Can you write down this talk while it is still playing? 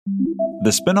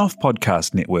The Spin-Off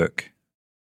Podcast Network.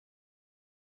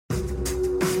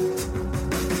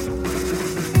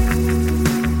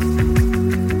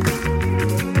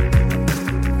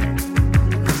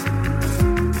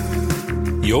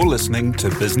 You're listening to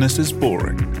Business is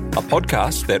Boring, a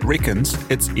podcast that reckons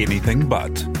it's anything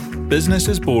but. Business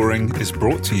is Boring is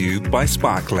brought to you by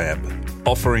SparkLab,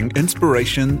 offering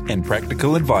inspiration and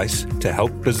practical advice to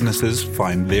help businesses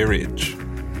find their edge.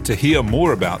 To hear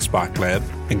more about SparkLab,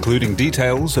 including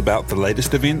details about the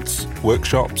latest events,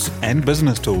 workshops, and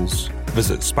business tools,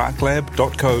 visit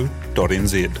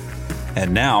sparklab.co.nz.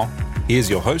 And now,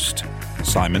 here's your host,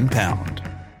 Simon Pound.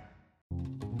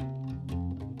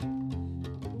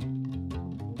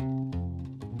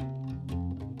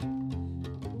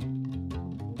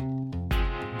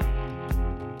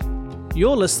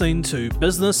 You're listening to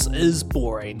Business is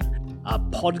Boring, a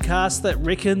podcast that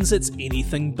reckons it's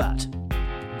anything but.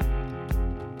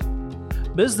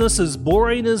 Business is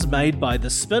Boring is made by The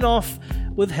Spin-Off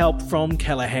with help from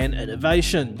Callaghan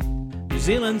Innovation, New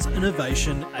Zealand's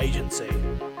innovation agency.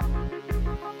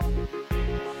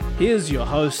 Here's your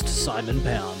host, Simon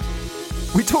Pound.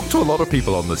 We talk to a lot of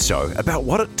people on this show about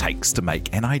what it takes to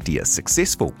make an idea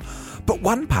successful. But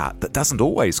one part that doesn't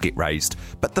always get raised,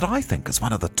 but that I think is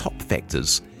one of the top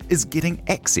factors, is getting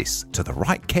access to the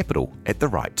right capital at the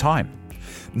right time.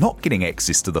 Not getting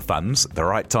access to the funds at the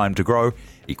right time to grow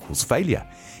equals failure.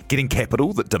 Getting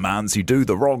capital that demands you do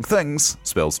the wrong things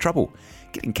spells trouble.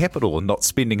 Getting capital and not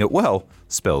spending it well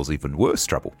spells even worse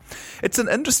trouble. It's an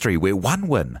industry where one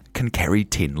win can carry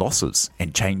 10 losses,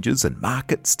 and changes in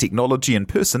markets, technology and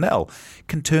personnel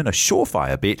can turn a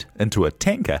surefire bet into a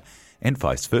tanker, and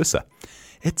vice versa.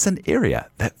 It's an area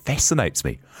that fascinates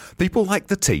me. People like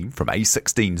the team from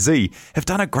A16Z have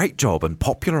done a great job in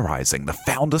popularising the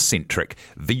founder-centric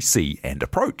VC and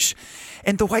approach.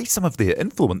 And the way some of their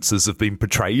influences have been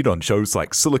portrayed on shows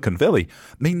like Silicon Valley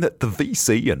mean that the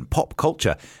VC in pop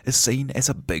culture is seen as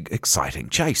a big, exciting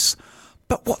chase.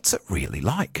 But what's it really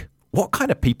like? What kind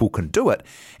of people can do it?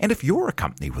 And if you're a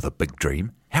company with a big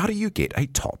dream, how do you get a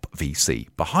top VC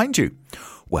behind you?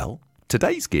 Well,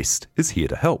 today's guest is here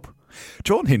to help.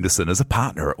 John Henderson is a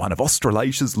partner at one of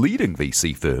Australasia's leading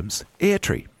VC firms,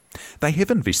 Airtree. They have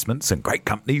investments in great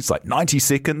companies like 90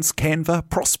 Seconds, Canva,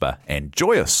 Prosper and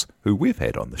Joyous, who we've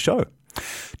had on the show.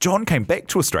 John came back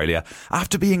to Australia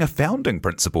after being a founding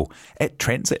principal at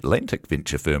transatlantic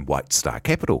venture firm White Star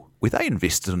Capital, where they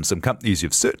invested in some companies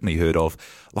you've certainly heard of,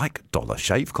 like Dollar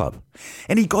Shave Club.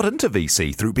 And he got into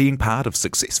VC through being part of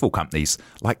successful companies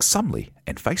like Sumly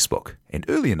and Facebook, and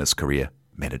early in his career,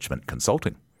 management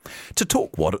consulting. To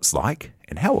talk what it's like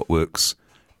and how it works,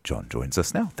 John joins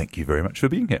us now. Thank you very much for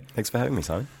being here. Thanks for having me,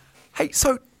 Simon. Hey,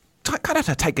 so kind of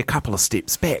to take a couple of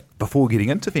steps back before getting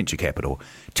into venture capital,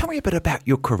 tell me a bit about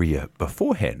your career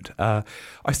beforehand. I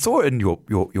saw in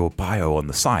your bio on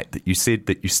the site that you said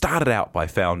that you started out by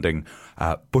founding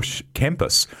Bush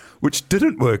Campus, which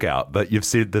didn't work out, but you've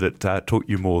said that it taught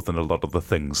you more than a lot of the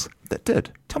things that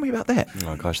did. Tell me about that.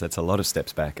 Oh gosh, that's a lot of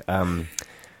steps back.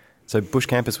 So Bush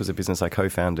Campus was a business I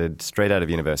co-founded straight out of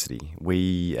university.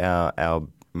 Our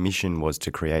mission was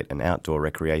to create an outdoor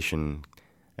recreation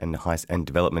and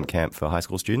development camp for high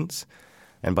school students.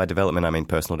 And by development, I mean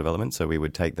personal development. So we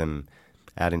would take them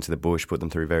out into the bush, put them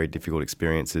through very difficult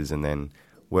experiences, and then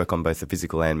work on both the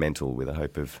physical and mental with the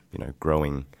hope of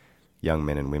growing young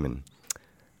men and women.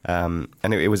 And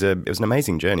it was an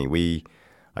amazing journey.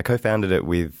 I co-founded it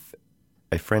with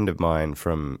a friend of mine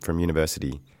from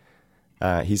university.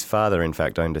 His father, in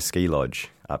fact, owned a ski lodge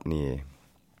up near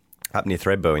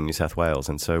Thredbo in New South Wales,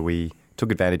 and so we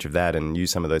took advantage of that and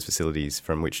used some of those facilities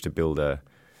from which to build a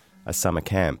summer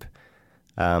camp.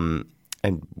 And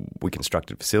we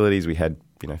constructed facilities. We had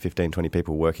 15, 20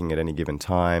 people working at any given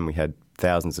time. We had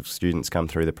thousands of students come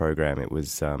through the program. It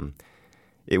was a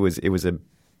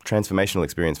transformational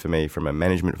experience for me from a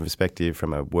management perspective,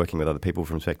 from a working with other people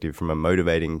perspective, from a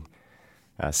motivating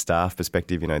staff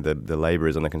perspective. The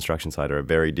labourers on the construction side are a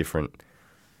very different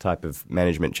type of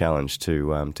management challenge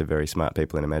to very smart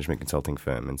people in a management consulting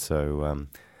firm. And so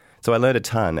I learned a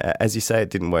ton. As you say, it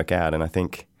didn't work out, and I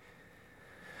think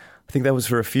that was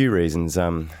for a few reasons.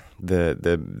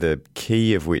 The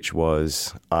key of which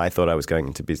was I thought I was going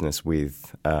into business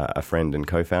with a friend and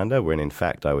co-founder, when in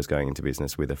fact I was going into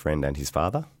business with a friend and his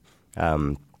father.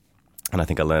 And I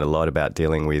think I learned a lot about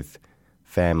dealing with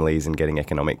families and getting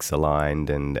economics aligned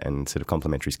and sort of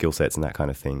complementary skill sets and that kind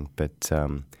of thing. But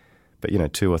 2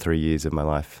 or 3 years of my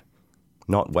life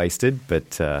not wasted,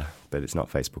 but it's not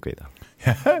Facebook either.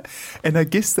 And I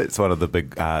guess that's one of the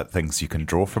big things you can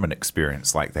draw from an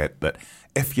experience like that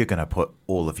if you're going to put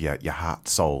all of your heart,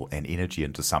 soul and energy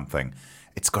into something,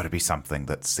 it's got to be something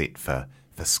that's set for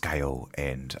scale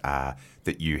and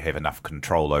that you have enough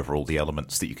control over all the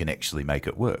elements that you can actually make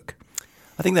it work.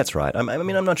 I think that's right. I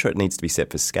mean, I'm not sure it needs to be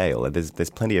set for scale. There's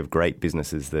plenty of great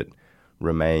businesses that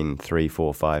remain 3,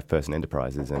 4, 5 person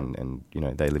enterprises, and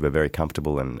they live a very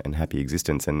comfortable and happy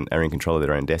existence and are in control of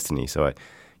their own destiny. So,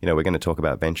 we're going to talk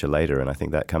about venture later, and I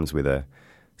think that comes with a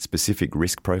specific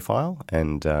risk profile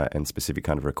and specific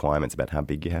kind of requirements about how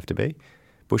big you have to be.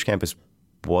 Bush Campus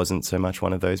wasn't so much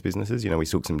one of those businesses. We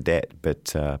took some debt, but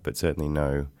certainly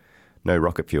no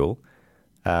rocket fuel.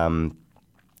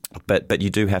 But you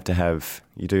do have to have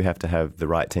the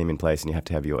right team in place, and you have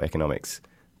to have your economics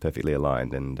perfectly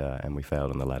aligned, and we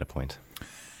failed on the latter point.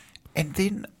 And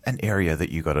then an area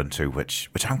that you got into, which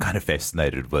I'm kind of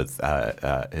fascinated with,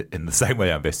 in the same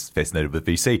way I'm fascinated with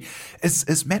VC,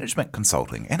 is management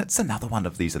consulting. And it's another one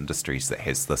of these industries that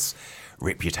has this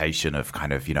reputation of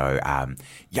kind of, young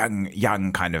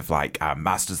kind of like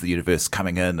masters of the universe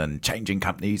coming in and changing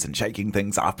companies and shaking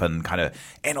things up and kind of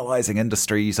analysing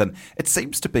industries. And it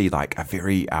seems to be like a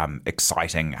very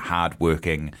exciting,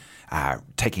 hard-working,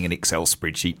 taking an Excel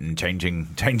spreadsheet and changing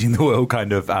the world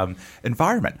kind of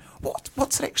environment.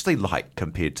 What's it actually like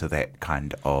compared to that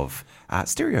kind of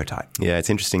stereotype? Yeah, it's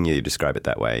interesting you describe it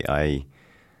that way.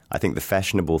 I think the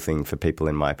fashionable thing for people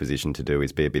in my position to do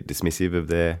is be a bit dismissive of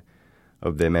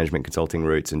their management consulting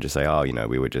roots and just say,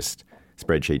 we were just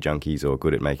spreadsheet junkies or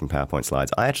good at making PowerPoint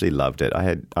slides. I actually loved it.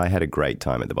 I had a great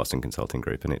time at the Boston Consulting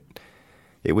Group, and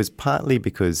it was partly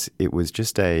because it was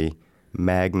just a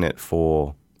magnet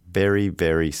for very,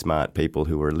 very smart people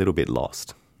who were a little bit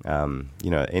lost.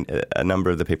 A number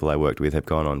of the people I worked with have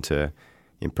gone on to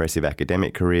impressive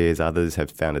academic careers. Others have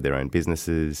founded their own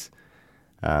businesses.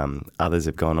 Others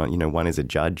have gone on. One is a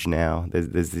judge now.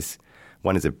 There's this.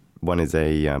 One is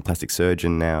a plastic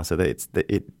surgeon now. So that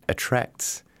it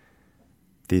attracts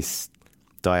this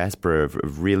diaspora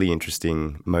of really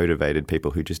interesting, motivated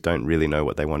people who just don't really know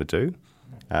what they want to do.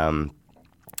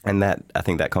 And I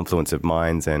think that confluence of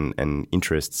minds and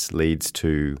interests leads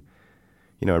to,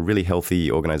 a really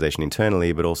healthy organisation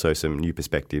internally, but also some new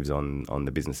perspectives on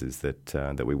the businesses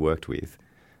that we worked with,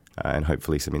 and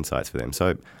hopefully some insights for them.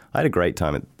 So I had a great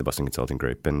time at the Boston Consulting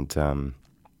Group, and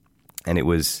it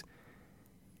was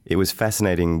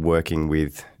fascinating working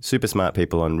with super smart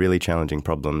people on really challenging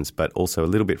problems, but also a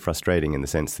little bit frustrating in the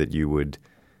sense that you would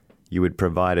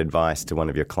provide advice to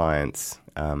one of your clients.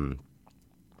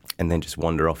 And then just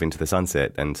wander off into the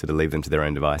sunset and sort of leave them to their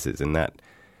own devices. And that,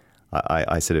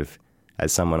 I sort of,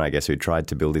 as someone, I guess, who tried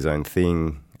to build his own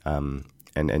thing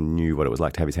and knew what it was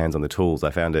like to have his hands on the tools, I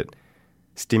found it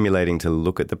stimulating to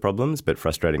look at the problems, but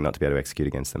frustrating not to be able to execute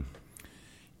against them.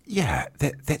 Yeah,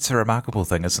 that's a remarkable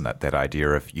thing, isn't it? That idea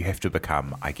of you have to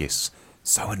become, I guess,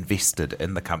 so invested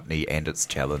in the company and its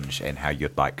challenge and how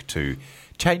you'd like to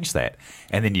change that,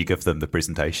 and then you give them the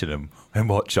presentation and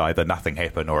watch either nothing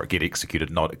happen or it get executed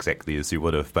not exactly as you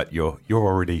would have, but you're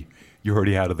already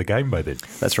out of the game by then.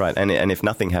 That's right, and if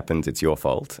nothing happens, it's your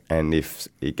fault, and if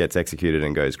it gets executed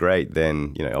and goes great,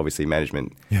 then obviously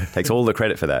management takes all the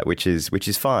credit for that, which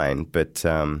is fine, but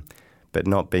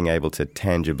not being able to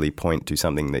tangibly point to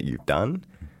something that you've done,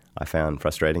 I found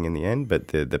frustrating in the end. But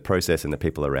the process and the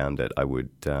people around it, I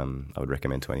would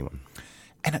recommend to anyone.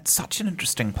 And it's such an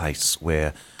interesting place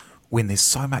where when there's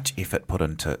so much effort put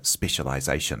into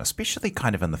specialisation, especially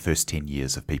kind of in the first 10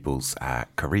 years of people's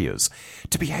careers,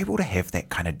 to be able to have that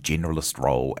kind of generalist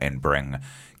role and bring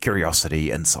curiosity,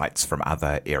 insights from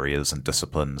other areas and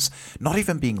disciplines, not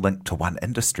even being linked to one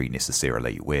industry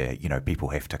necessarily, where, people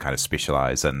have to kind of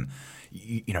specialise in,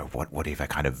 whatever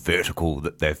kind of vertical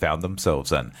that they've found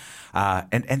themselves in.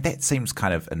 And that seems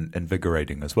kind of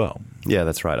invigorating as well. Yeah,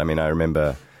 that's right. I mean, I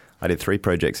remember I did 3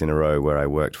 projects in a row where I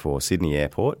worked for Sydney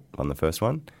Airport on the first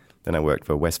one. Then I worked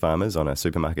for Wesfarmers on a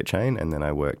supermarket chain. And then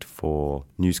I worked for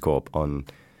News Corp on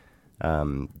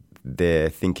their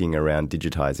thinking around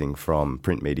digitising from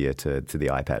print media to the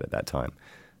iPad at that time.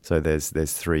 So there's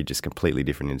 3 just completely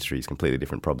different industries, completely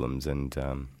different problems, and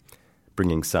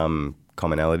bringing some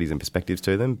commonalities and perspectives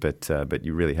to them. But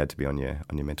you really had to be on your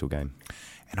mental game.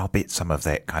 And I'll bet some of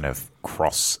that kind of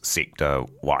cross-sector,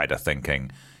 wider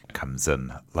thinking comes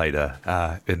in later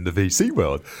in the VC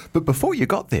world. But before you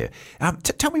got there,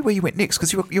 tell me where you went next,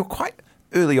 because you were quite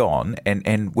early on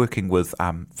and working with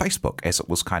Facebook as it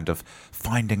was kind of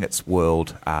finding its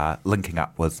world, linking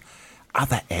up with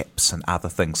other apps and other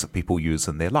things that people use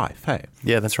in their life, hey?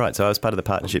 Yeah, that's right. So I was part of the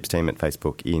partnerships team at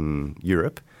Facebook in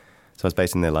Europe. So I was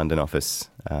based in their London office.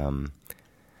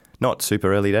 Not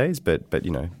super early days, but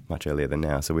much earlier than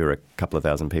now. So we were a couple of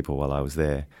thousand people while I was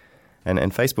there. And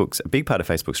a big part of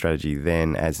Facebook's strategy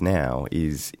then as now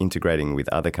is integrating with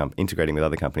other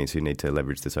companies who need to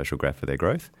leverage the social graph for their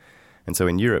growth. And so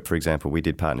in Europe, for example, we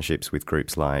did partnerships with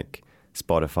groups like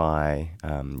Spotify.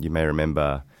 You may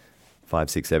remember 5,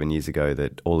 6, 7 years ago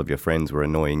that all of your friends were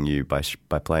annoying you by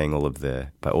showing all of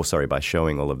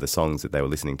the songs that they were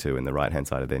listening to in the right-hand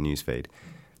side of their newsfeed.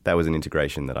 That was an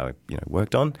integration that I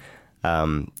worked on.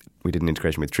 We did an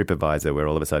integration with TripAdvisor where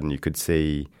all of a sudden you could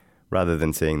see, rather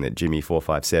than seeing that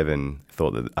Jimmy457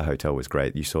 thought that a hotel was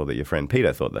great, you saw that your friend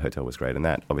Peter thought the hotel was great, and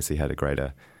that obviously had a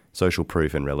greater social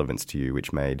proof and relevance to you,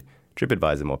 which made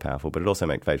TripAdvisor more powerful, but it also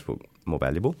made Facebook more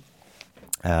valuable.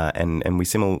 And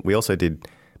we also did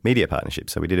media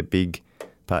partnerships. So we did a big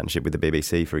partnership with the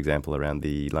BBC, for example, around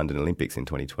the London Olympics in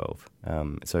 2012.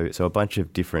 So a bunch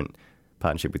of different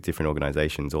partnership with different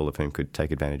organisations, all of whom could take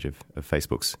advantage of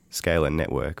Facebook's scale and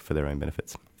network for their own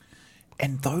benefits.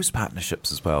 And those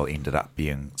partnerships as well ended up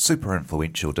being super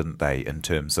influential, didn't they, in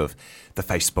terms of the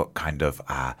Facebook kind of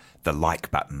the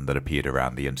like button that appeared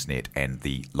around the internet and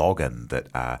the login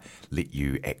that let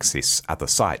you access other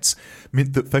sites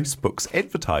meant that Facebook's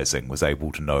advertising was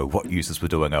able to know what users were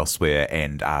doing elsewhere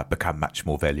and become much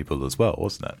more valuable as well,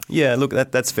 wasn't it? Yeah, look,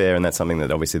 that's fair, and that's something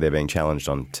that obviously they're being challenged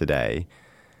on today.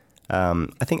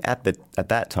 I think at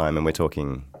that time, and we're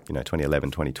talking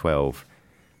 2011, 2012,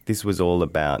 this was all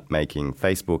about making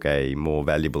Facebook a more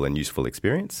valuable and useful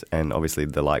experience, and obviously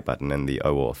the like button and the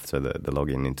OAuth, so the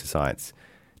login into sites,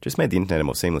 just made the internet a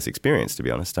more seamless experience, to be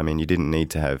honest. I mean, you didn't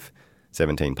need to have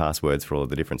 17 passwords for all of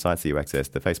the different sites that you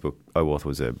accessed. The Facebook OAuth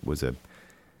was a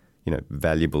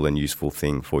valuable and useful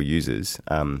thing for users.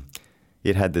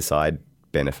 It had the side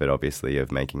benefit, obviously,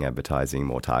 of making advertising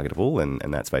more targetable,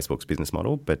 and that's Facebook's business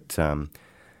model. But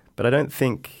I don't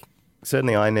think,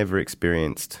 certainly I never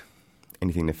experienced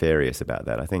anything nefarious about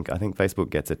that. I think Facebook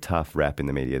gets a tough rap in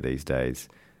the media these days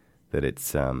that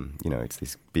it's it's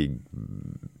this big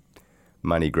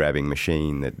money grabbing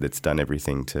machine that's done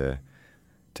everything to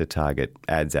target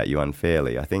ads at you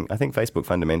unfairly. I think Facebook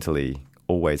fundamentally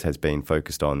always has been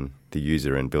focused on the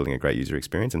user and building a great user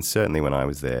experience, and certainly when I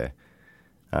was there,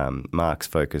 Mark's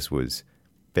focus was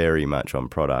very much on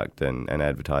product, and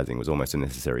advertising was almost a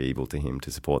necessary evil to him to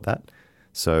support that.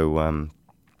 So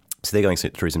they're going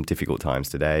through some difficult times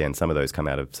today, and some of those come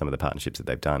out of some of the partnerships that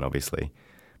they've done, obviously.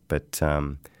 But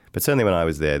certainly when I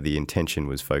was there, the intention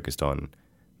was focused on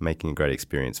making a great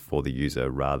experience for the user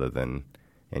rather than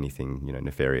anything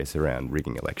nefarious around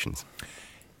rigging elections.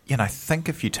 I think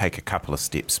if you take a couple of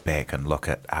steps back and look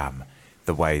at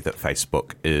the way that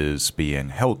Facebook is being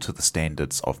held to the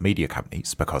standards of media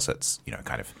companies, because it's,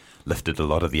 kind of lifted a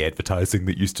lot of the advertising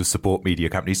that used to support media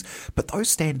companies. But those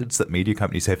standards that media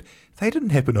companies have, they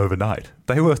didn't happen overnight.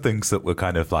 They were things that were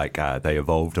kind of like they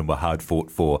evolved and were hard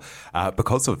fought for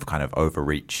because of kind of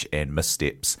overreach and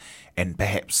missteps. And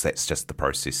perhaps that's just the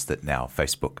process that now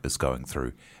Facebook is going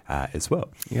through as well.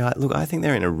 Yeah, look, I think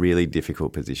they're in a really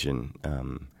difficult position.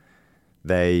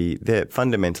 They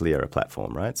fundamentally are a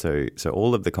platform, right? So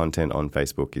all of the content on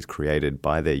Facebook is created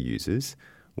by their users,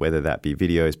 whether that be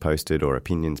videos posted or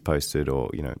opinions posted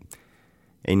or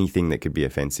anything that could be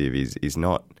offensive is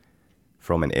not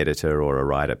from an editor or a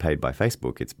writer paid by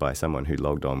Facebook. It's by someone who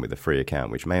logged on with a free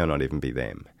account, which may or not even be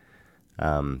them.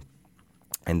 And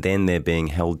then they're being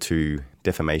held to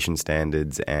defamation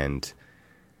standards and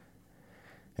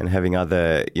having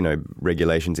other,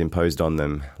 regulations imposed on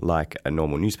them like a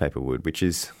normal newspaper would, which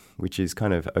is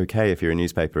kind of okay if you're a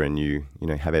newspaper and you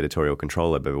have editorial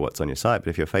control over what's on your site. But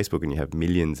if you're Facebook and you have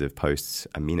millions of posts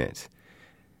a minute,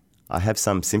 I have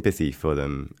some sympathy for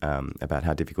them about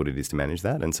how difficult it is to manage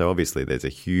that. And so obviously there's a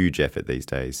huge effort these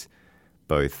days,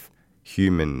 both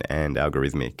human and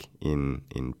algorithmic, in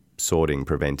sorting,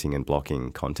 preventing and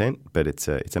blocking content. But it's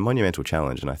a monumental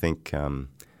challenge, and I think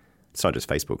it's not just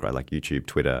Facebook, right? Like YouTube,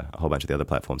 Twitter, a whole bunch of the other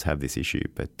platforms have this issue.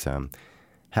 But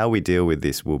how we deal with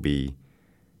this will be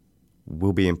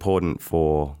important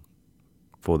for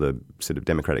the sort of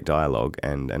democratic dialogue,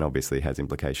 and obviously has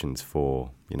implications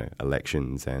for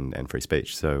elections and free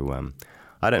speech. So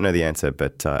I don't know the answer,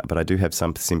 but I do have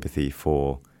some sympathy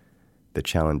for the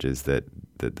challenges that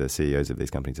the CEOs of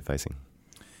these companies are facing.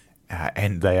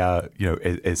 And they are,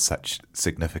 as such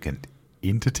significant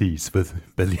entities with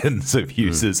billions of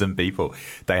users and people.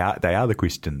 They are the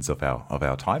questions of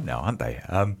our time now, aren't they?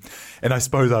 And I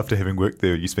suppose after having worked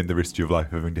there, you spend the rest of your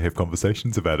life having to have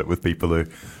conversations about it with people who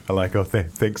are like, "Oh,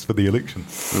 thanks for the election."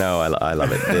 No, I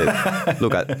love it.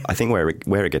 Look, I think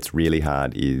where it gets really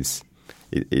hard is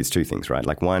two things, right?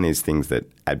 Like, one is things that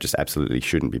just absolutely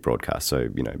shouldn't be broadcast. So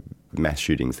mass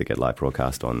shootings that get live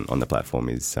broadcast on the platform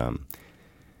is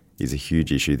a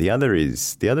huge issue. The other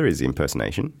is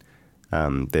impersonation.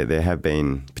 There have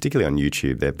been, particularly on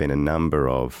YouTube, there have been a number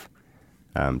of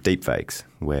deepfakes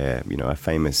where, a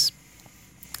famous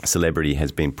celebrity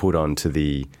has been put onto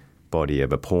the body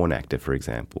of a porn actor, for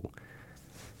example.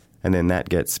 And then that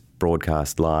gets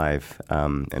broadcast live,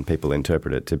 and people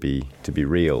interpret it to be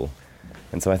real.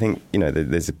 And so I think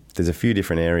there's a few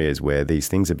different areas where these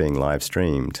things are being live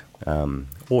streamed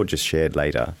or just shared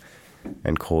later,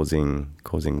 and causing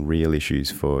real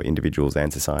issues for individuals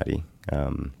and society.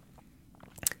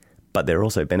 But there are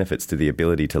also benefits to the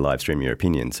ability to live stream your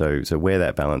opinion. So where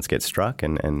that balance gets struck,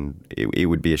 and it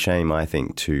would be a shame, I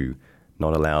think, to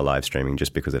not allow live streaming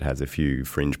just because it has a few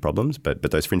fringe problems, but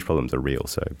those fringe problems are real,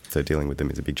 so dealing with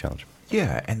them is a big challenge.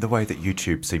 Yeah, and the way that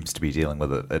YouTube seems to be dealing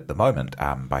with it at the moment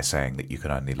by saying that you can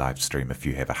only live stream if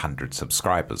you have 100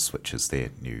 subscribers, which is their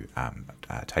new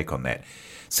take on that,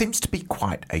 seems to be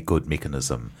quite a good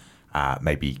mechanism,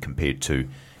 maybe compared to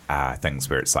things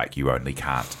where it's like you only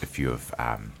can't if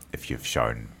you've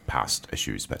shown past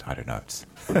issues, but I don't know.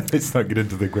 Let's not get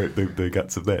into the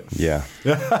guts of that. Yeah.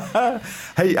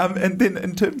 Hey, and then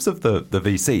in terms of the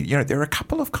VC, there are a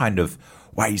couple of kind of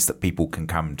ways that people can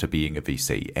come to being a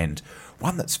VC, and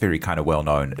one that's very kind of well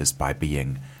known is by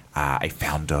being a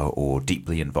founder or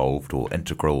deeply involved or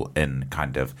integral in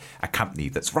kind of a company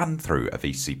that's run through a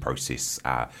VC process,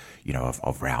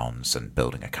 of rounds and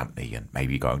building a company and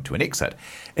maybe going to an exit.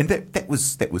 And that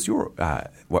was your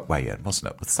way in,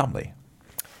 wasn't it, with Sumly?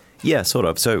 Yeah, sort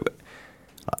of. So,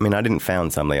 I mean, I didn't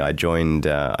found Sumly. I joined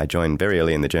very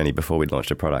early in the journey before we'd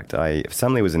launched a product.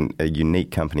 Sumly was a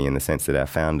unique company in the sense that our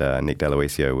founder, Nick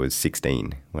D'Aloisio, was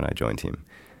 16 when I joined him.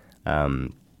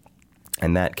 And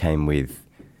that came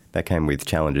with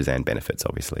challenges and benefits,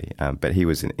 obviously. But he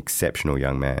was an exceptional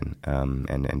young man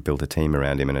and built a team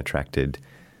around him and attracted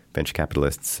venture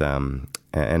capitalists and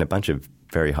a bunch of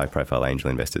very high-profile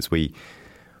angel investors.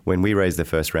 When we raised the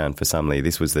first round for Sumly,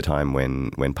 this was the time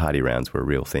when party rounds were a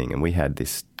real thing, and we had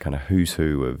this kind of who's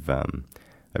who of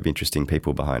interesting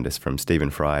people behind us, from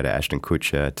Stephen Fry to Ashton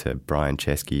Kutcher to Brian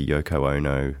Chesky, Yoko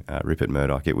Ono, Rupert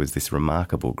Murdoch. It was this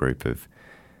remarkable group of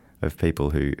people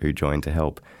who joined to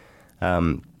help.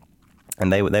 And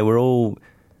they were all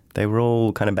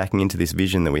kind of backing into this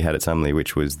vision that we had at Sumly,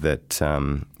 which was that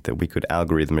we could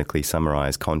algorithmically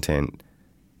summarize content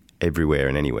everywhere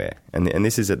and anywhere. And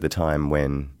this is at the time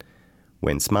when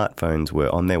smartphones were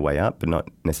on their way up, but not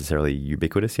necessarily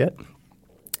ubiquitous yet.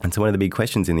 And so one of the big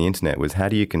questions in the internet was, how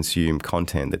do you consume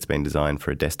content that's been designed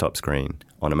for a desktop screen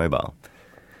on a mobile?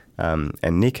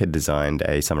 And Nick had designed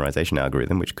a summarization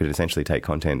algorithm which could essentially take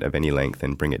content of any length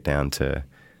and bring it down to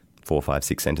 4, 5,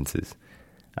 6 sentences.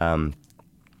 And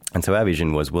so our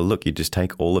vision was, well, look, you just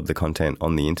take all of the content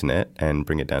on the internet and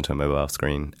bring it down to a mobile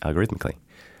screen algorithmically.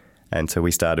 And so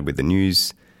we started with the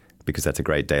news, because that's a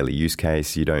great daily use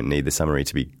case. You don't need the summary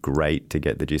to be great to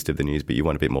get the gist of the news, but you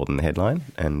want a bit more than the headline.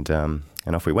 And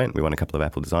off we went. We won a couple of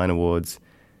Apple Design Awards,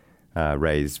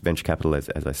 raised venture capital, as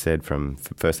I said,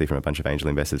 firstly from a bunch of angel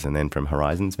investors and then from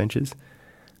Horizons Ventures.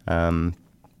 And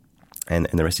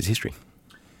the rest is history.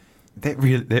 That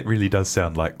really does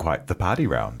sound like quite the party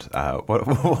round.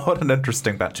 What an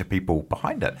interesting bunch of people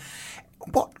behind it.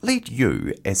 What led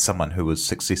you, as someone who was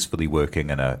successfully working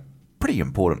in a pretty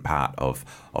important part of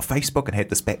Facebook and had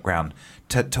this background,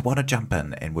 to want to jump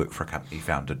in and work for a company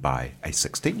founded by a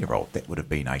 16-year-old? That would have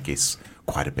been, I guess,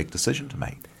 quite a big decision to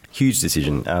make. Huge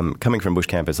decision. Coming from Bush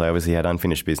Campus, I obviously had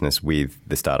unfinished business with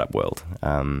the startup world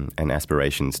and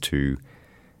aspirations to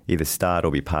either start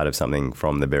or be part of something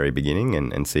from the very beginning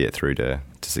and see it through to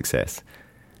success.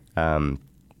 So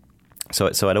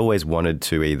I'd always wanted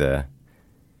to either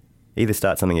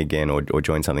start something again or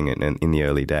join something in the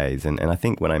early days. And I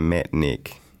think when I met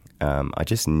Nick, I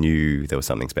just knew there was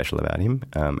something special about him.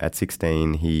 At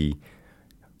 16, he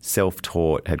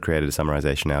self-taught, had created a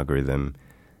summarization algorithm.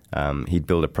 He'd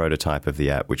built a prototype of the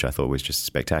app, which I thought was just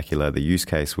spectacular. The use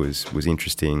case was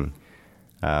interesting.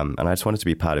 And I just wanted to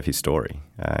be part of his story.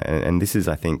 And this is,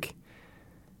 I think,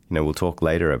 we'll talk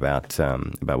later about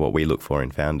what we look for in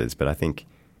founders. But I think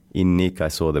in Nick, I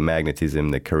saw the magnetism,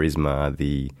 the charisma,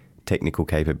 the technical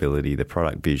capability, the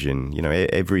product vision.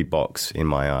 Every box in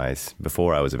my eyes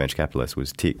before I was a venture capitalist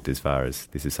was ticked as far as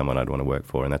this is someone I'd want to work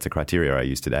for. And that's a criteria I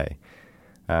use today.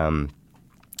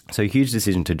 So a huge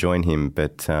decision to join him.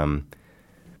 But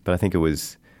I think it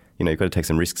was, you've got to take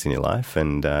some risks in your life,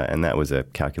 and that was a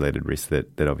calculated risk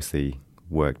that obviously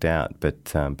worked out.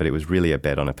 But it was really a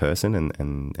bet on a person,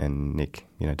 and Nick,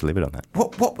 delivered on that.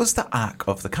 What was the arc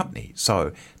of the company?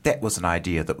 So that was an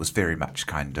idea that was very much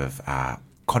kind of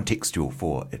contextual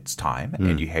for its time,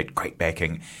 and you had great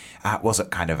backing. Was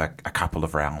it kind of a couple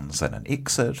of rounds and an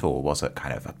exit, or was it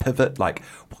kind of a pivot? Like,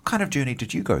 what kind of journey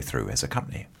did you go through as a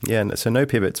company? Yeah, so no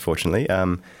pivots, fortunately.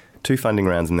 2 funding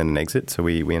rounds and then an exit. So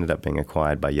we ended up being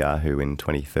acquired by Yahoo in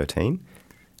 2013.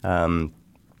 And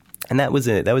that was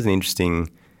an interesting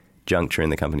juncture in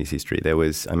the company's history. There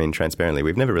was, transparently,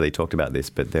 we've never really talked about this,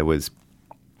 but there was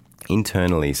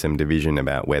internally some division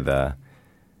about whether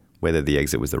the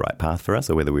exit was the right path for us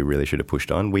or whether we really should have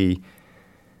pushed on.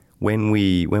 When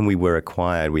we were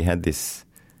acquired, we had this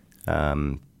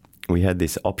option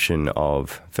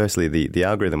of, firstly, the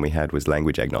algorithm we had was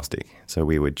language agnostic. So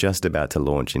we were just about to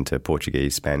launch into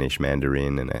Portuguese, Spanish,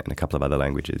 Mandarin, and a couple of other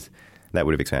languages. That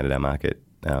would have expanded our market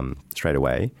straight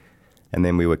away. And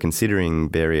then we were considering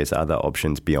various other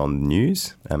options beyond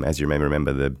news. As you may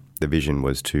remember, the vision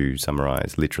was to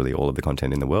summarize literally all of the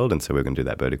content in the world, and so we were going to do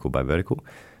that vertical by vertical.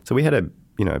 So we had a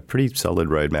pretty solid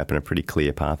roadmap and a pretty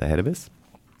clear path ahead of us.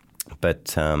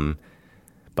 But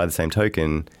by the same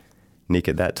token, Nick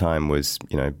at that time was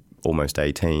almost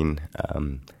 18,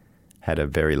 had a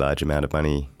very large amount of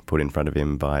money put in front of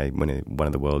him by one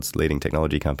of the world's leading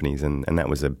technology companies, and that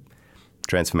was a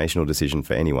transformational decision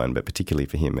for anyone, but particularly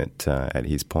for him at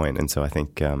his point. And so I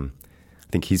think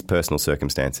his personal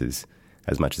circumstances,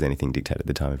 as much as anything, dictated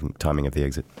the timing of the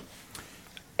exit.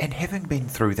 And having been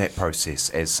through that process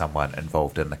as someone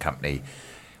involved in the company,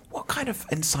 what kind of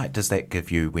insight does that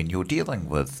give you when you're dealing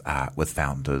with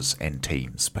founders and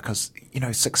teams? Because,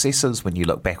 successes, when you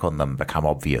look back on them, become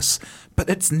obvious, but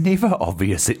it's never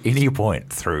obvious at any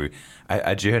point through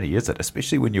a journey, is it?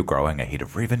 Especially when you're growing ahead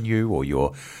of revenue or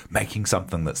you're making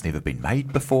something that's never been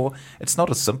made before. It's not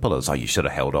as simple as, you should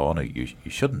have held on or you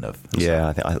shouldn't have. Yeah,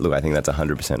 I think that's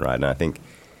 100% right. And I think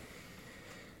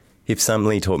if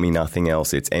Sumly taught me nothing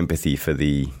else, it's empathy for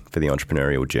the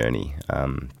entrepreneurial journey.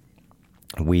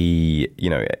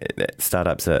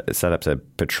 Startups are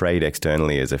portrayed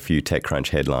externally as a few TechCrunch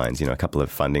headlines, a couple of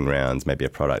funding rounds, maybe a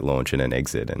product launch and an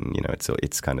exit, and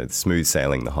it's kind of smooth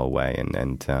sailing the whole way.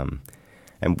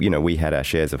 And we had our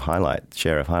share of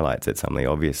highlights at Sumly,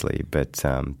 obviously, but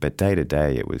day to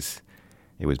day it was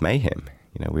mayhem.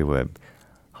 We were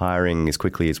hiring as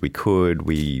quickly as we could.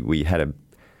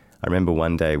 I remember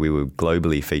one day we were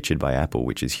globally featured by Apple,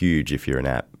 which is huge if you're an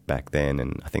app back then,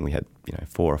 and I think we had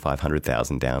 400,000 or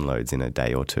 500,000 downloads in a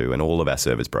day or two, and all of our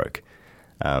servers broke.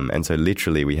 And so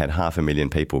literally we had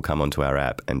 500,000 people come onto our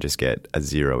app and just get a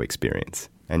zero experience.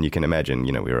 And you can imagine,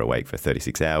 we were awake for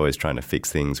 36 hours trying to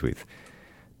fix things with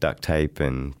duct tape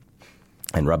and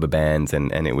rubber bands,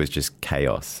 and it was just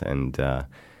chaos. And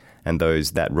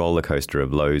that roller coaster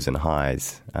of lows and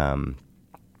highs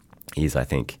is, I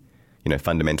think,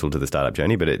 fundamental to the startup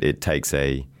journey, but it takes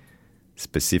a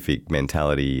specific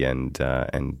mentality and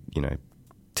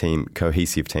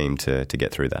cohesive team to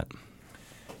get through that.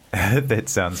 That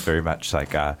sounds very much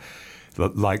like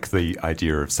the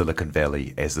idea of Silicon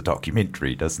Valley as a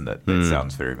documentary, doesn't it? That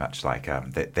sounds very much like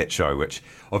that show, which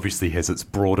obviously has its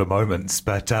broader moments,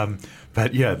 but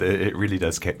yeah, it really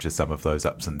does capture some of those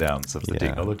ups and downs of the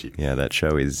technology. Yeah, that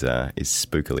show is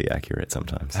spookily accurate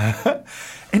sometimes.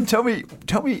 And tell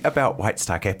me about White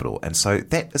Star Capital. And so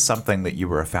that is something that you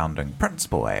were a founding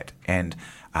principal at, and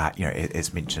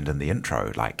as mentioned in the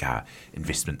intro, like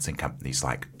investments in companies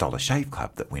like Dollar Shave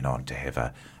Club that went on to have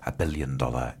a $1 billion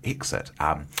exit.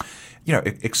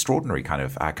 Extraordinary kind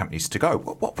of companies to go.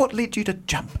 What led you to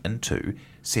jump into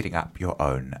setting up your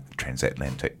own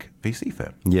transatlantic VC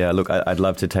firm? Yeah, look, I'd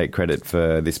love to take credit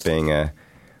for this being a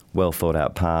well thought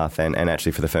out path, and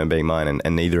actually for the firm being mine,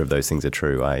 and neither of those things are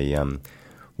true.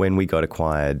 When we got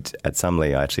acquired at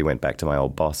Sumly, I actually went back to my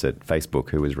old boss at Facebook,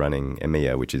 who was running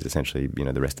EMEA, which is essentially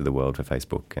the rest of the world for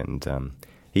Facebook, and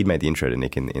he'd made the intro to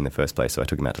Nick in the first place, so I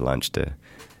took him out to lunch to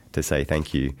say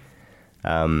thank you.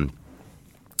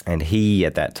 And he,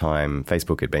 at that time,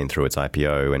 Facebook had been through its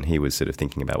IPO, and he was sort of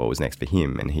thinking about what was next for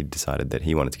him, and he decided that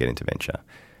he wanted to get into venture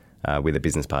with a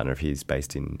business partner of his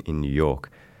based in New York.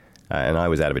 And I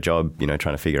was out of a job,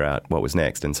 trying to figure out what was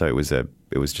next. And so it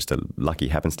was just a lucky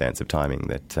happenstance of timing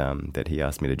that he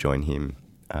asked me to join him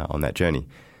on that journey.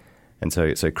 And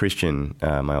so Christian,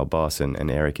 my old boss, and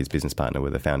Eric, his business partner, were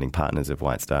the founding partners of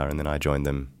White Star, and then I joined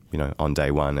them, on day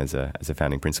one as a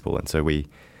founding principal. And so we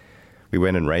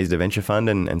went and raised a venture fund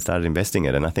and started investing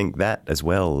it. And I think that as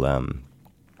well,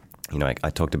 I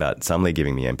talked about Sumly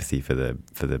giving me empathy for the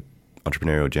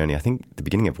entrepreneurial journey. I think the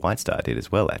beginning of White Star did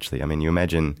as well, actually. I mean, you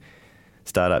imagine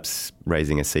startups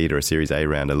raising a seed or a Series A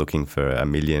round are looking for $1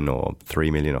 million or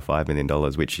 $3 million or $5 million,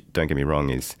 which, don't get me wrong,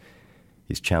 is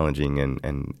challenging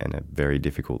and a very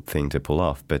difficult thing to pull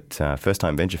off. But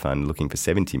first-time venture fund looking for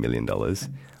 $70 million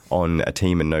on a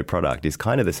team and no product is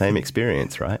kind of the same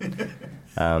experience, right?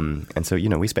 And so,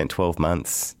 we spent 12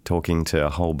 months talking to a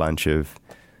whole bunch of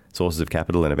sources of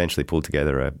capital and eventually pulled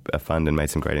together a fund and made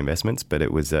some great investments. But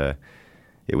it was a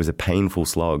painful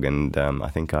slog, and I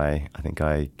think I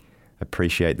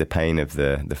appreciate the pain of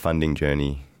the funding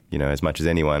journey, as much as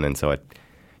anyone. And so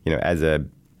as a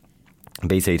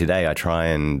VC today, I try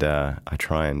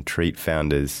and treat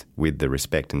founders with the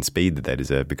respect and speed that they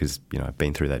deserve, because I've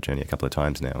been through that journey a couple of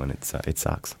times now, and it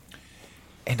sucks.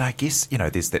 And I guess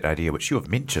there's that idea which you have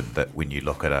mentioned, that when you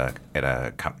look at a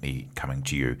company coming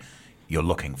to you, you're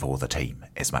looking for the team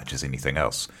as much as anything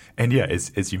else. And yeah,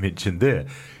 as you mentioned there,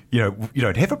 you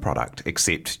don't have a product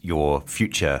except your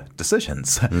future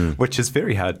decisions, which is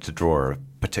very hard to draw a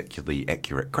particularly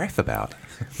accurate graph about.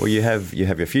 Well, you have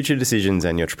your future decisions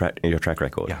and your track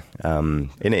record. Yeah.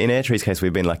 In Airtree's case,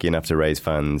 we've been lucky enough to raise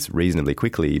funds reasonably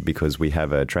quickly because we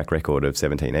have a track record of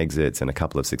 17 exits and a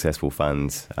couple of successful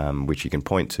funds, which you can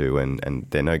point to, and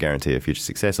they're no guarantee of future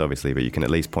success, obviously, but you can at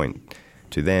least point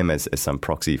to them as some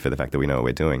proxy for the fact that we know what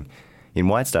we're doing. In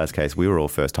White Star's case, we were all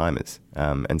first-timers,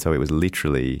 and so it was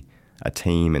literally a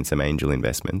team and some angel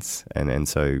investments, and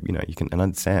so you can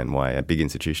understand why a big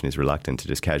institution is reluctant to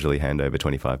just casually hand over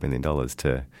 $25 million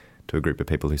to a group of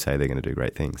people who say they're going to do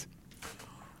great things.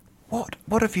 What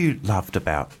have you loved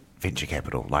about venture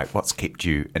capital? Like, what's kept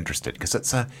you interested? Because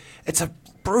it's a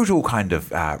brutal kind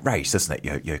of race, isn't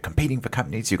it? You're competing for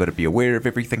companies. You've got to be aware of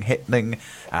everything happening.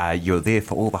 You're there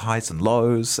for all the highs and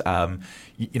lows.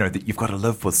 That you've got to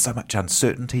live with so much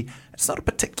uncertainty. It's not a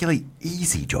particularly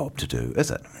easy job to do, is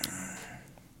it?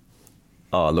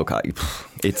 Oh, look,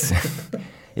 it's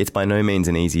by no means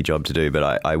an easy job to do,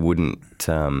 but I wouldn't.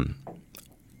 I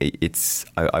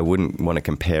wouldn't want to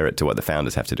compare it to what the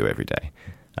founders have to do every day.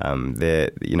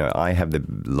 I have the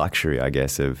luxury, I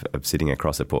guess, of sitting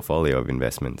across a portfolio of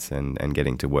investments and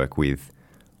getting to work with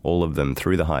all of them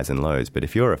through the highs and lows. But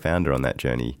if you're a founder on that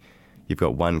journey, you've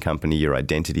got one company, your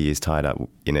identity is tied up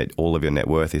in it, all of your net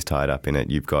worth is tied up in it.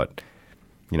 You've got,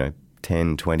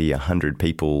 10, 20, 100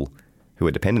 people who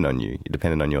are dependent on you. You're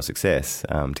dependent on your success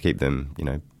to keep them,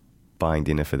 buying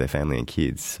dinner for their family and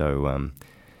kids. So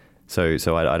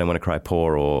I don't want to cry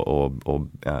poor or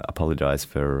apologise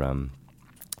for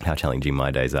how challenging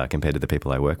my days are compared to the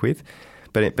people I work with.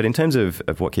 But in terms of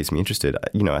what keeps me interested,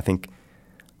 I think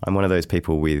I'm one of those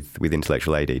people with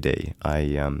intellectual ADD.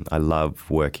 I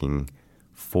love working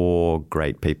for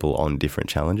great people on different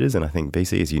challenges, and I think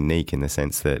VC is unique in the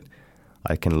sense that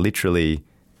I can literally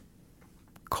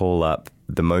call up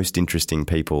the most interesting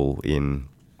people in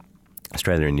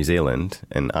Australia and New Zealand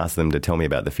and ask them to tell me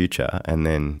about the future, and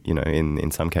then, in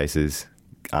some cases,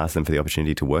 ask them for the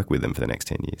opportunity to work with them for the next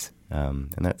 10 years.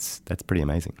 And that's pretty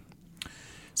amazing.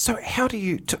 So how do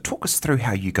you talk us through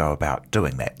how you go about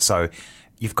doing that? So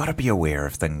you've got to be aware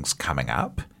of things coming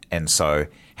up, and so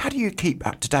how do you keep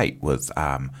up to date with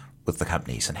the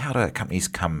companies, and how do companies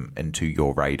come into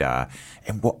your radar,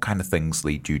 and what kind of things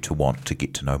lead you to want to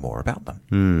get to know more about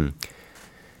them?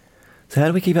 So how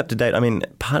do we keep up to date? I mean,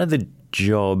 part of the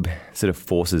job sort of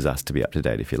forces us to be up to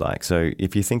date, if you like. So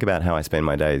if you think about how I spend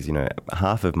my days,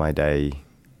 half of my day,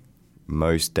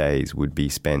 most days, would be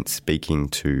spent speaking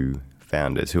to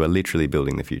founders who are literally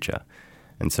building the future.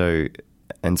 And so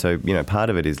part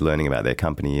of it is learning about their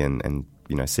company and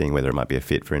seeing whether it might be a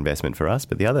fit for investment for us.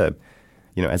 But the other,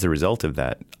 as a result of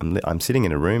that, I'm sitting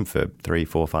in a room for 3,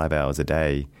 4, 5 hours a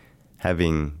day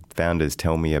having founders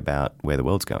tell me about where the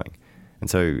world's going. And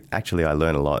so actually I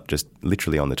learn a lot just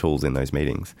literally on the tools in those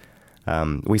meetings.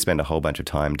 We spend a whole bunch of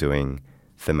time doing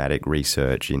thematic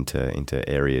research into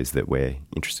areas that we're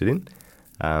interested in.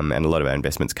 And a lot of our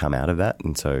investments come out of that.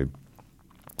 And so,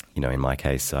 in my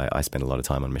case, I spend a lot of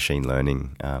time on machine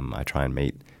learning. I try and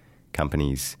meet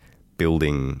companies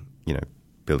building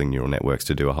neural networks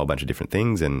to do a whole bunch of different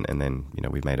things. And then,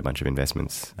 we've made a bunch of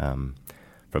investments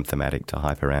from thematic to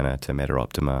HyperAnna to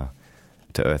MetaOptima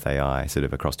to Earth AI, sort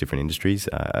of across different industries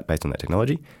based on that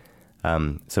technology.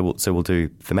 So we'll do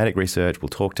thematic research, we'll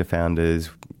talk to founders,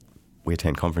 we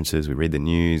attend conferences, we read the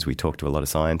news, we talk to a lot of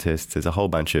scientists. There's a whole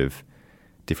bunch of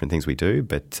different things we do,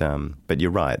 but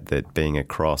you're right that being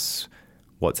across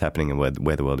what's happening and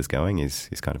where the world is going is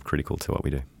kind of critical to what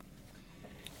we do.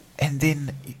 And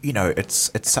then,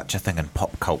 it's such a thing in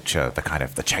pop culture, the kind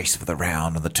of the chase for the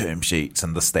round and the term sheets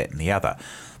and this, that and the other.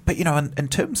 But, in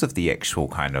terms of the actual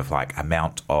kind of like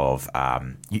amount of,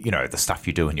 the stuff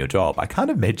you do in your job, I can't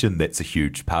imagine that's a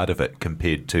huge part of it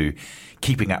compared to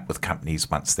keeping up with companies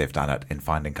once they've done it and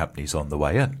finding companies on the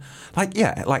way in.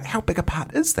 Like how big a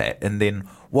part is that? And then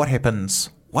what happens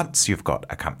once you've got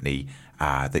a company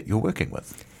that you're working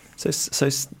with? So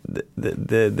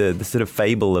the sort of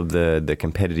fable of the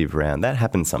competitive round, that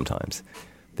happens sometimes.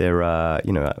 There are,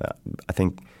 I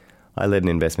think I led an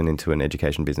investment into an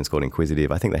education business called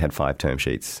Inquisitive. I think they had 5 term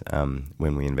sheets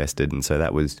when we invested. And so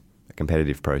that was a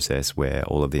competitive process where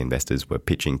all of the investors were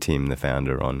pitching Tim, the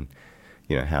founder, on,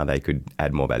 how they could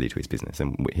add more value to his business.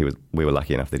 And we were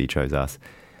lucky enough that he chose us.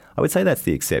 I would say that's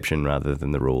the exception rather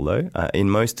than the rule, though. In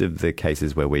most of the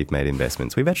cases where we've made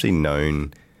investments, we've actually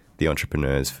known the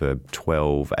entrepreneurs for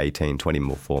 12, 18,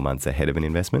 24 months ahead of an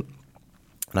investment.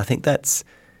 And I think that's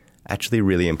actually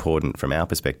really important from our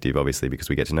perspective, obviously, because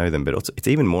we get to know them, but also it's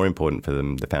even more important for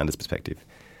them, the founder's perspective.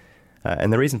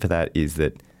 And the reason for that is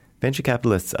that venture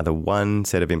capitalists are the one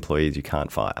set of employees you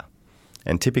can't fire.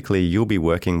 And typically you'll be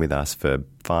working with us for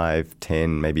 5,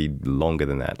 10, maybe longer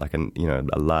than that, like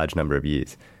a large number of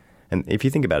years. And if you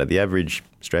think about it, the average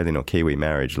Australian or Kiwi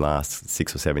marriage lasts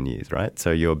 6 or 7 years, right?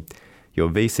 So your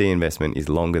VC investment is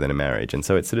longer than a marriage. And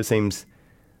so it sort of seems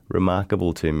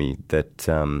remarkable to me that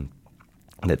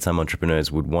that some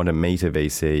entrepreneurs would want to meet a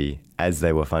VC as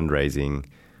they were fundraising,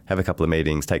 have a couple of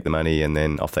meetings, take the money, and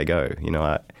then off they go.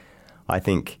 I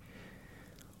think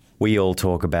we all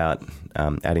talk about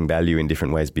adding value in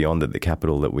different ways beyond the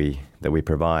capital that we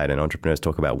provide, and entrepreneurs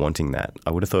talk about wanting that.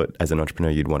 I would have thought as an entrepreneur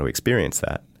you'd want to experience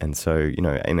that. And so,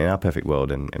 in our perfect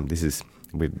world, and this is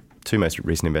with 2 most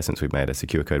recent investments we've made, a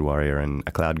Secure Code Warrior and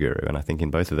a Cloud Guru, and I think in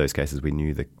both of those cases we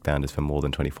knew the founders for more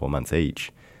than 24 months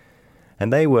each.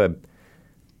 And they were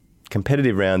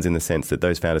competitive rounds in the sense that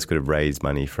those founders could have raised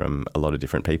money from a lot of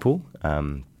different people,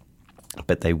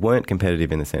 but they weren't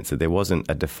competitive in the sense that there wasn't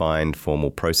a defined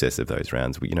formal process of those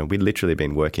rounds. We'd literally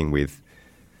been working with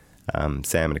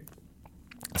Sam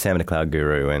and a Cloud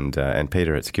Guru and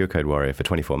Peter at Secure Code Warrior for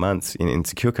 24 months. In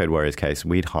Secure Code Warrior's case,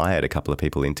 we'd hired a couple of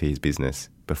people into his business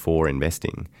before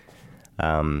investing.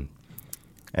 And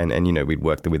we'd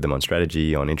worked with them on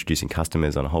strategy, on introducing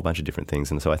customers, on a whole bunch of different things.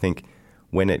 And so I think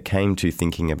when it came to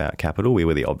thinking about capital, we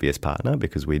were the obvious partner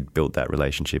because we'd built that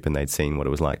relationship and they'd seen what it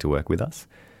was like to work with us.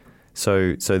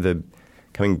 So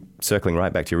circling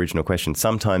right back to your original question,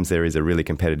 sometimes there is a really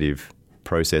competitive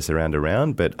process around a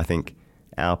round, but I think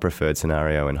our preferred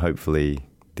scenario, and hopefully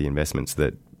the investments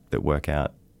that work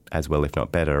out as well, if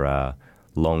not better, are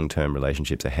long-term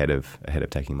relationships ahead of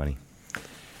taking money.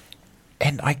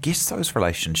 And I guess those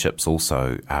relationships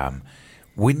also,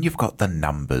 when you've got the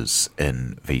numbers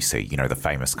in VC, the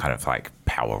famous kind of like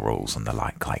power rules and the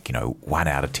like 1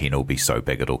 out of 10 will be so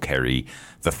big it'll carry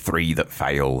the 3 that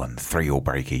fail, and 3 will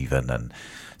break even, and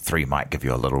 3 might give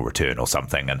you a little return or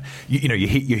something. And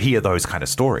you hear those kind of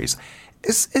stories.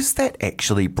 Is that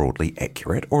actually broadly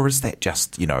accurate, or is that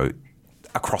just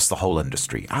across the whole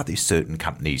industry? Are there certain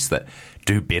companies that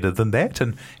do better than that?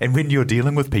 And when you're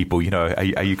dealing with people, are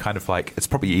you kind of like, it's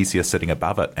probably easier sitting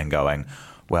above it and going,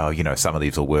 well, some of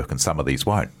these will work and some of these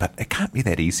won't. But it can't be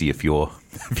that easy if you're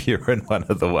in one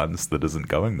of the ones that isn't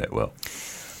going that well.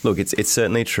 Look, it's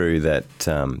certainly true that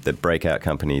that breakout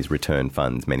companies return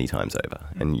funds many times over,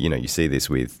 and you see this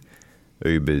with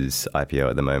Uber's IPO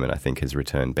at the moment. I think has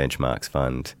returned Benchmark's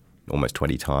fund almost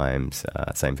 20 times.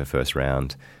 Same for first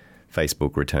round.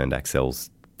 Facebook returned Accel's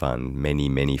fund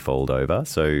many fold over.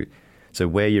 So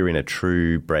where you're in a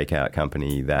true breakout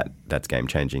company, that's game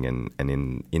changing,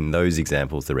 and in those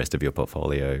examples, the rest of your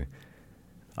portfolio,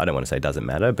 I don't want to say doesn't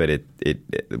matter, but it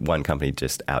one company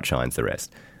just outshines the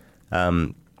rest.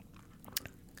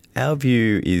 Our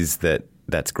view is that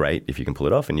that's great if you can pull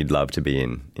it off, and you'd love to be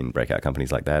in breakout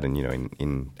companies like that. And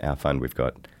in our fund, we've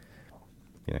got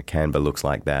Canva looks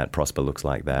like that, Prosper looks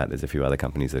like that. There's a few other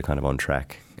companies that are kind of on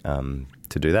track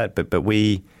to do that, but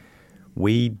we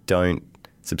don't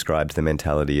subscribe to the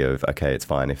mentality of, okay, it's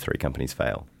fine if 3 companies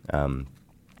fail.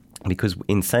 Because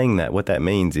in saying that, what that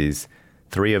means is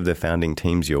 3 of the founding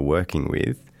teams you're working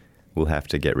with will have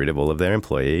to get rid of all of their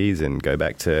employees and go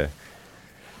back to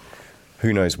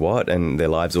who knows what, and their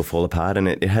lives will fall apart, and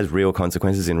it has real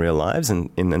consequences in real lives.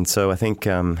 And so I think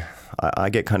I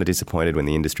get kind of disappointed when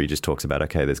the industry just talks about,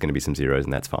 okay, there's going to be some zeros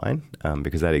and that's fine,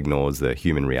 because that ignores the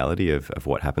human reality of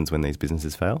what happens when these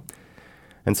businesses fail.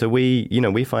 And so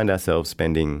we find ourselves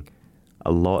spending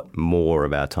a lot more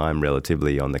of our time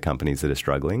relatively on the companies that are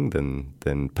struggling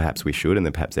than perhaps we should, and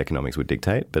that perhaps economics would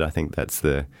dictate. But I think that's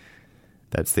the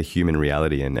human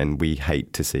reality, and we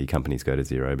hate to see companies go to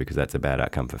zero because that's a bad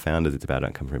outcome for founders, it's a bad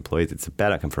outcome for employees, it's a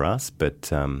bad outcome for us,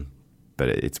 but but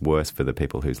it's worse for the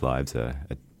people whose lives are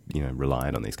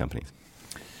reliant on these companies.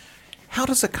 How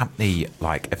does a company,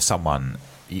 like if someone,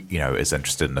 is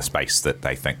interested in a space that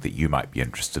they think that you might be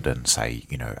interested in, say,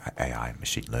 AI,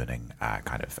 machine learning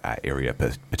kind of area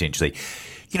potentially,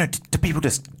 do people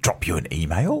just drop you an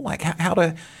email? Like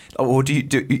or do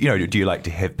you like to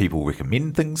have people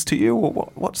recommend things to you, or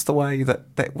what's the way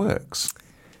that works?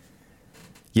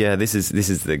 Yeah, this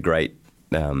is the great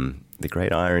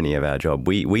irony of our job.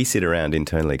 We sit around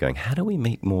internally going, how do we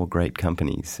meet more great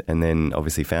companies? And then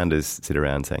obviously founders sit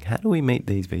around saying, how do we meet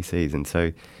these VCs? And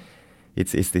so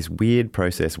it's this weird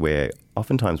process where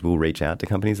oftentimes we'll reach out to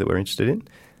companies that we're interested in.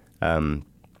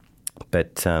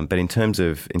 But in terms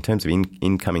of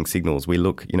incoming signals, we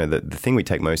look, the thing we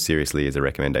take most seriously is a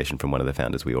recommendation from one of the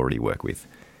founders we already work with.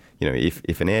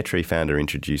 If an Airtree founder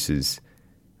introduces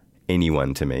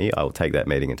anyone to me, I'll take that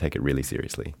meeting and take it really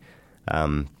seriously.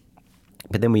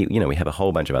 But then we have a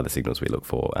whole bunch of other signals we look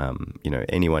for.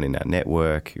 Anyone in our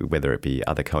network, whether it be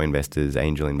other co-investors,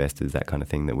 angel investors, that kind of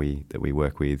thing that we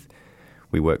work with.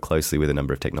 We work closely with a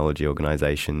number of technology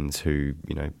organisations who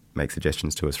make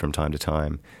suggestions to us from time to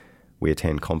time. We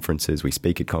attend conferences, we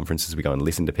speak at conferences, we go and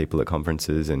listen to people at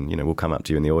conferences, and we'll come up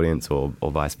to you in the audience or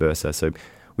vice versa. So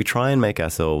we try and make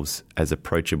ourselves as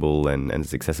approachable and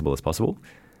as accessible as possible.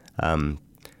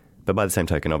 But by the same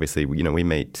token, obviously, we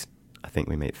meet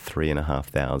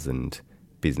 3,500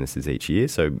 businesses each year.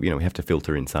 So, we have to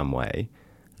filter in some way.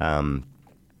 And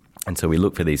so we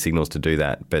look for these signals to do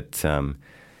that. But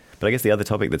I guess the other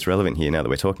topic that's relevant here now that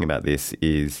we're talking about this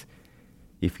is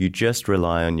if you just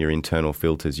rely on your internal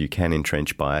filters, you can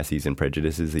entrench biases and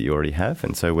prejudices that you already have.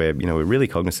 And so we're really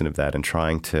cognizant of that and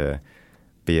trying to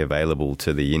be available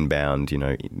to the inbound,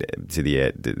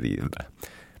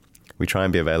 we try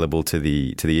and be available to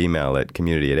the email at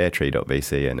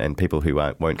community@airtree.vc and people who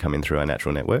won't come in through our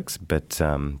natural networks, but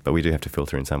we do have to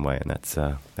filter in some way, and that's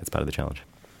part of the challenge.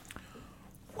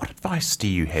 What advice do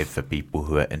you have for people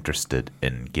who are interested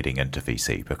in getting into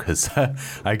VC? Because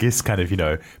I guess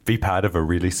be part of a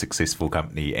really successful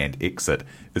company and exit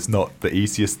is not the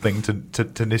easiest thing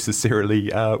to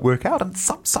necessarily work out. And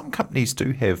some companies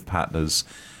do have partners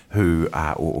who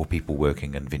are, or people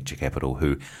working in venture capital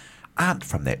who aren't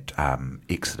from that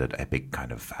exited a big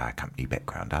kind of company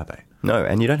background, are they? No,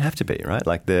 and you don't have to be, right?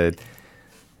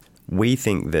 We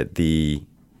think that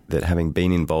that having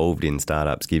been involved in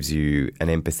startups gives you an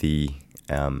empathy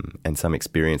and some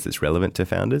experience that's relevant to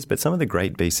founders. But some of the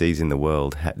great VCs in the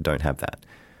world don't have that.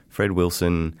 Fred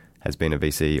Wilson has been a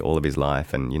VC all of his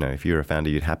life, and if you're a founder,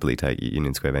 you'd happily take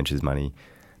Union Square Ventures money.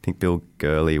 I think Bill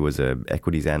Gurley was an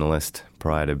equities analyst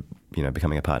prior to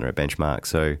becoming a partner at Benchmark.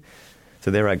 So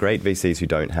there are great VCs who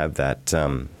don't have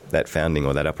that founding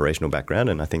or that operational background,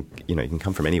 and I think you can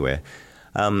come from anywhere.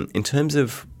 In terms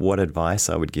of what advice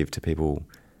I would give to people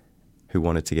who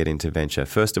wanted to get into venture,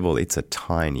 first of all, it's a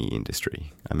tiny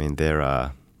industry. I mean, there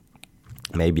are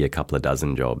maybe a couple of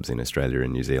dozen jobs in Australia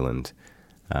and New Zealand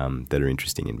that are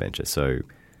interesting in venture. So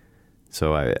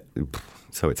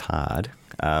it's hard.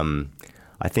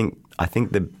 I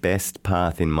think the best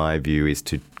path, in my view, is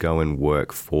to go and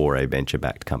work for a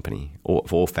venture-backed company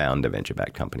or found a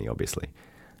venture-backed company, obviously,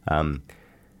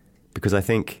 because I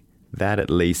think that at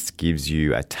least gives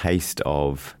you a taste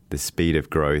of the speed of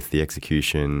growth, the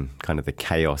execution, kind of the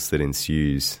chaos that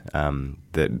ensues,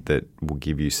 that will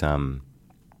give you some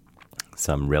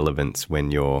relevance when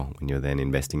you're then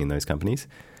investing in those companies.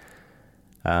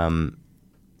 And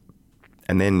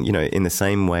then, in the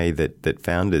same way that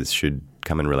founders should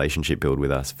come and relationship build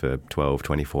with us for 12,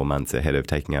 24 months ahead of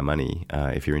taking our money,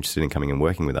 if you're interested in coming and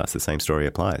working with us, the same story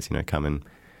applies. Come and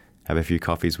have a few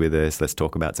coffees with us. Let's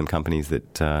talk about some companies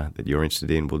that you're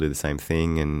interested in. We'll do the same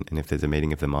thing. And if there's a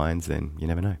meeting of the minds, then you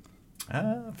never know.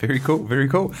 Very cool, very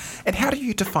cool. And how do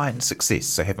you define success?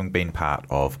 So having been part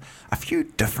of a few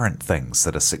different things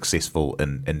that are successful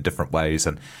in different ways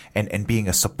and being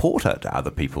a supporter to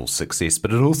other people's success,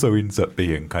 but it also ends up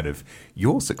being kind of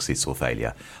your success or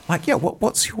failure.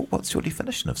 What's your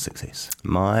definition of success?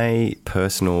 My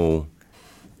personal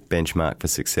benchmark for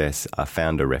success are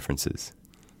founder references.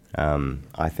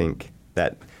 I think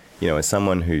that, as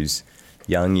someone who's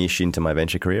youngish into my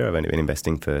venture career, I've only been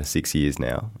investing for 6 years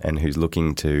now, and who's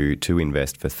looking to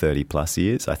invest for 30 plus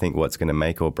years, I think what's going to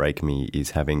make or break me is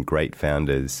having great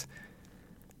founders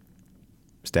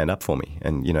stand up for me.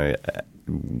 And,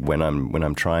 when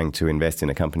I'm trying to invest in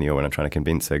a company or when I'm trying to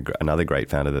convince another great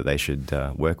founder that they should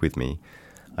work with me,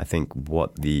 I think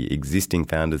what the existing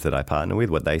founders that I partner with,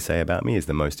 what they say about me is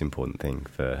the most important thing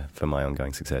for my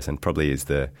ongoing success, and probably is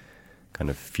the kind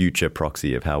of future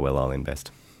proxy of how well I'll invest.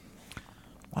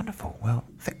 Wonderful. Well,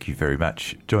 thank you very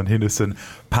much, John Henderson,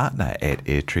 partner at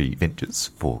Airtree Ventures,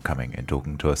 for coming and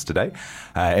talking to us today.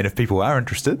 And if people are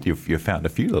interested, you've found a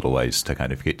few little ways to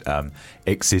kind of get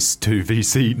access to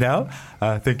VC now.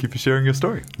 Thank you for sharing your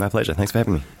story. My pleasure. Thanks for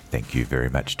having me. Thank you very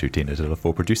much to Tina Diller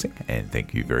for producing, and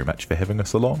thank you very much for having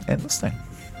us along and listening.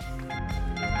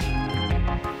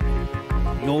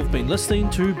 You've been listening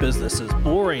to Business is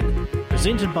Boring,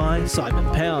 presented by Simon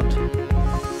Pound.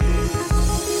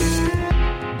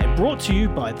 And brought to you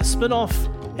by The Spin-Off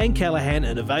and Callaghan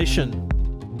Innovation.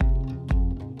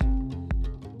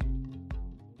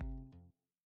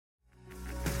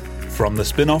 From the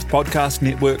Spin-Off Podcast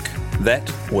Network, that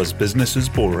was Business is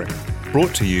Boring,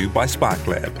 brought to you by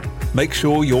SparkLab. Make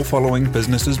sure you're following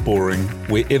Business is Boring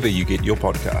wherever you get your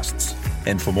podcasts.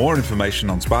 And for more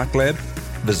information on SparkLab,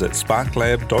 visit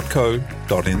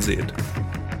sparklab.co.nz.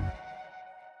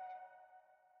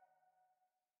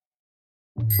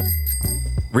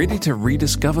 Ready to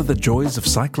rediscover the joys of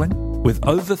cycling? With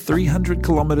over 300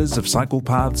 kilometres of cycle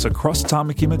paths across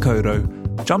Tāmaki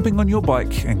Makaurau, jumping on your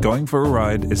bike and going for a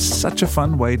ride is such a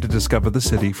fun way to discover the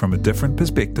city from a different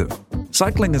perspective.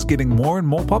 Cycling is getting more and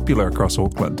more popular across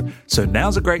Auckland, so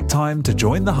now's a great time to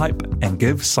join the hype and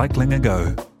give cycling a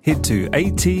go. Head to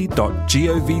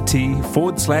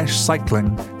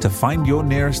at.govt/cycling to find your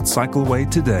nearest cycleway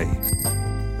today.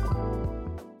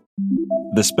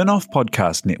 The Spin-Off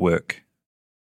Podcast Network.